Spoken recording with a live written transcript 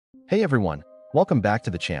Hey everyone, welcome back to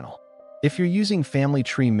the channel. If you're using Family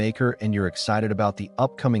Tree Maker and you're excited about the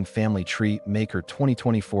upcoming Family Tree Maker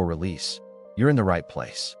 2024 release, you're in the right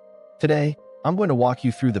place. Today, I'm going to walk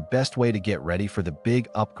you through the best way to get ready for the big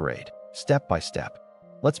upgrade, step by step.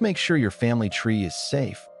 Let's make sure your family tree is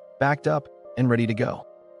safe, backed up, and ready to go.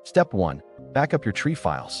 Step 1. Back up your tree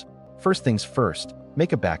files. First things first,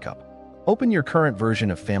 make a backup. Open your current version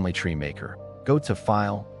of Family Tree Maker, go to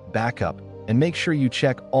File, Backup, and make sure you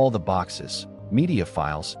check all the boxes, media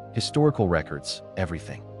files, historical records,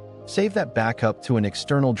 everything. Save that backup to an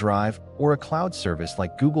external drive or a cloud service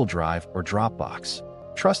like Google Drive or Dropbox.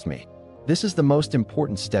 Trust me, this is the most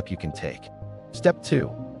important step you can take. Step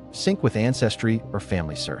 2. Sync with Ancestry or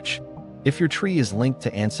FamilySearch. If your tree is linked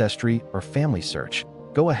to Ancestry or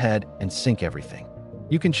FamilySearch, go ahead and sync everything.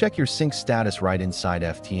 You can check your sync status right inside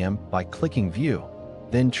FTM by clicking View,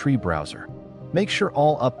 then Tree Browser. Make sure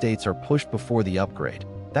all updates are pushed before the upgrade.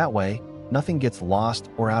 That way, nothing gets lost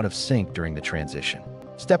or out of sync during the transition.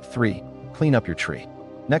 Step 3. Clean up your tree.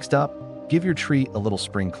 Next up, give your tree a little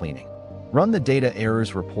spring cleaning. Run the Data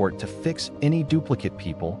Errors report to fix any duplicate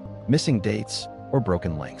people, missing dates, or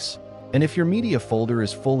broken links. And if your media folder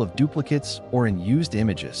is full of duplicates or unused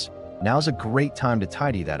images, now's a great time to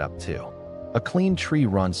tidy that up too. A clean tree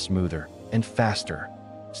runs smoother and faster.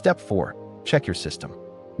 Step 4. Check your system.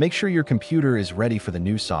 Make sure your computer is ready for the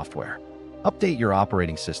new software. Update your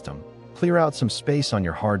operating system, clear out some space on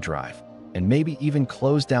your hard drive, and maybe even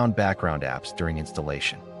close down background apps during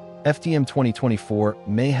installation. FTM 2024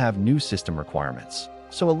 may have new system requirements,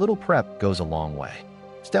 so a little prep goes a long way.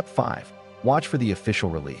 Step 5. Watch for the official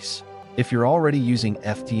release. If you're already using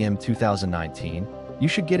FTM 2019, you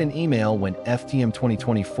should get an email when FTM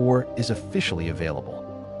 2024 is officially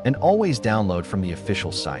available. And always download from the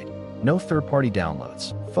official site. No third-party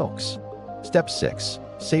downloads, folks. Step 6.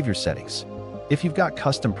 Save your settings. If you've got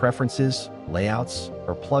custom preferences, layouts,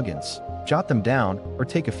 or plugins, jot them down or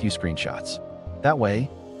take a few screenshots. That way,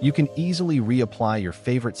 you can easily reapply your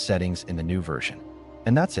favorite settings in the new version.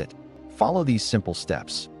 And that's it. Follow these simple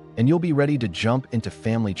steps, and you'll be ready to jump into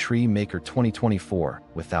Family Tree Maker 2024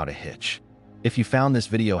 without a hitch. If you found this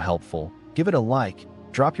video helpful, give it a like,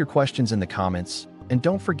 drop your questions in the comments, and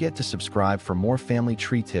don't forget to subscribe for more family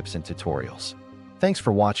tree tips and tutorials. Thanks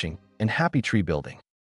for watching, and happy tree building!